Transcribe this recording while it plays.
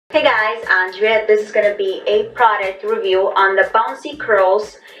Hey guys, Andrea. This is going to be a product review on the Bouncy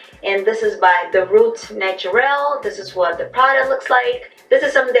Curls, and this is by the Root Natural. This is what the product looks like. This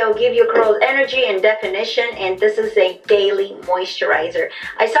is something that will give your curls energy and definition, and this is a daily moisturizer.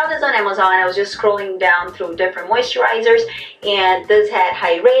 I saw this on Amazon. I was just scrolling down through different moisturizers, and this had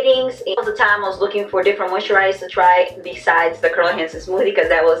high ratings. All the time I was looking for different moisturizers to try besides the Curl Enhancing Smoothie, because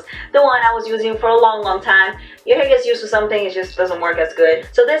that was the one I was using for a long time. Your hair gets used to something, it just doesn't work as good.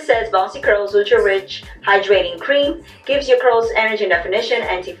 So this says Bouncy Curls Ultra Rich Hydrating Cream, gives your curls energy and definition,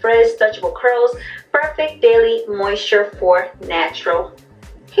 anti-frizz, touchable curls, perfect daily moisture for natural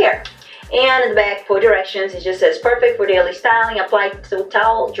hair. And in the back, 4 directions. It just says perfect for daily styling. Apply to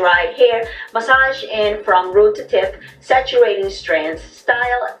towel, dried hair. Massage in from root to tip, saturating strands.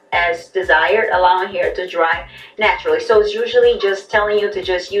 Style as desired, allowing hair to dry naturally. So it's usually just telling you to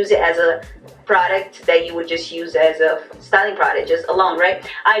just use it as a product that you would just use as a styling product, just alone, right?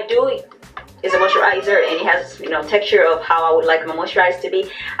 Is a moisturizer, and it has, texture of how I would like my moisturizer to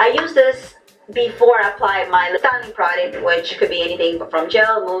be. I use this before I apply my styling product, which could be anything from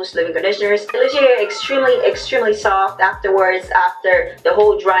gel, mousse, leave-in conditioners. It leaves your hair extremely soft afterwards, after the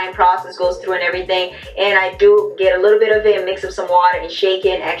whole drying process goes through and everything. And I do get a little bit of it and mix up some water and shake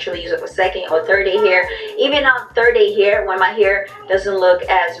it and actually use it for second or third day hair. Even on third day hair, when my hair doesn't look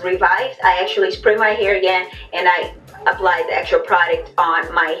as revived, I actually spray my hair again and I apply the actual product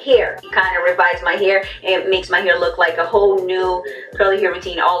on my hair. It kind of revives my hair and makes my hair look like a whole new curly hair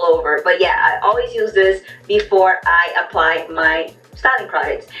routine all over. But yeah, I always use this before I apply my styling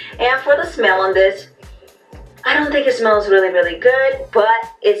products. And for the smell on this, I don't think it smells really good, but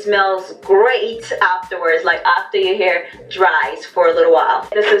it smells great afterwards, like after your hair dries for a little while.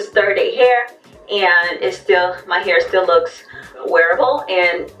 This is third day hair, and my hair still looks wearable,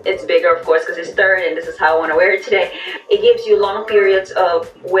 and it's bigger, of course, because it's third, and this is how I want to wear it today. It gives you long periods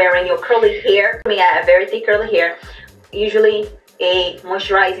of wearing your curly hair. I mean, I have very thick curly hair. Usually a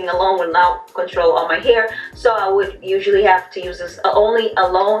moisturizing alone will not control all my hair, so I would usually have to use this only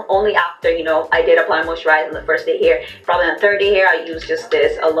after, I did apply moisturizer on the first day hair. Probably on third day hair I use just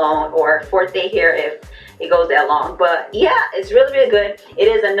this alone, or fourth day hair if it goes that long. But yeah, it's really good. It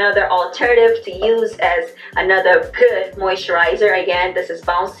is another alternative to use as another good moisturizer. Again, this is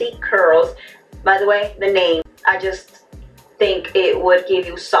Bouncy Curls. By the way, the name, I just think it would give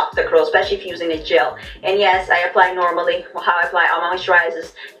you softer curls, especially if you're using a gel. And yes, I apply normally how I apply all my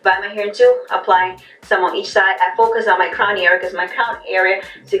moisturizers. By my hair too, applying some on each side. I focus on my crown area because my crown area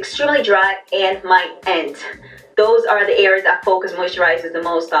is extremely dry, and my end. Those are the areas I focus moisturizers the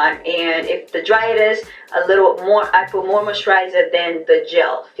most on. And if the drier it is, a little more, I put more moisturizer than the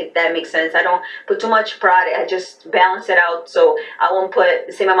gel, if that makes sense. I don't put too much product, I just balance it out, so I won't put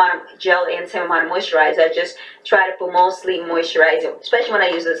the same amount of gel and the same amount of moisturizer. I just try to put mostly moisturizer, especially when I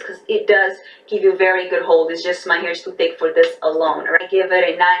use this, because it does give you very good hold. It's just my hair is too thick for this alone. I give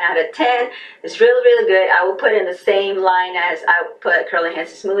it a 9 out of 10. It's really good. I will put it in the same line as I would put Curl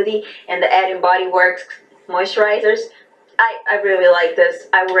Enhancing Smoothie and the Ad & Body Works moisturizers. I really like this.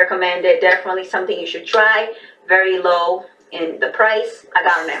 I would recommend it. Definitely something you should try. Very low in the price. I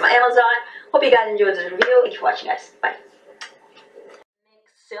got it on my Amazon. Hope you guys enjoyed this review. Thank you for watching, guys. Bye.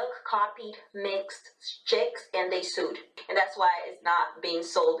 Silk copied Mixed Chicks, and they sued, and that's why it's not being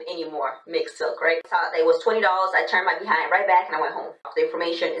sold anymore. Mixed Silk, right? So it was $20. I turned my behind right back and I went home. The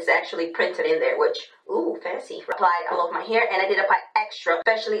information is actually printed in there, which, ooh, fancy. Applied all over my hair, and I did apply extra,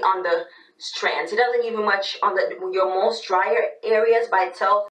 especially on the strands. It doesn't give you much on your most drier areas by itself.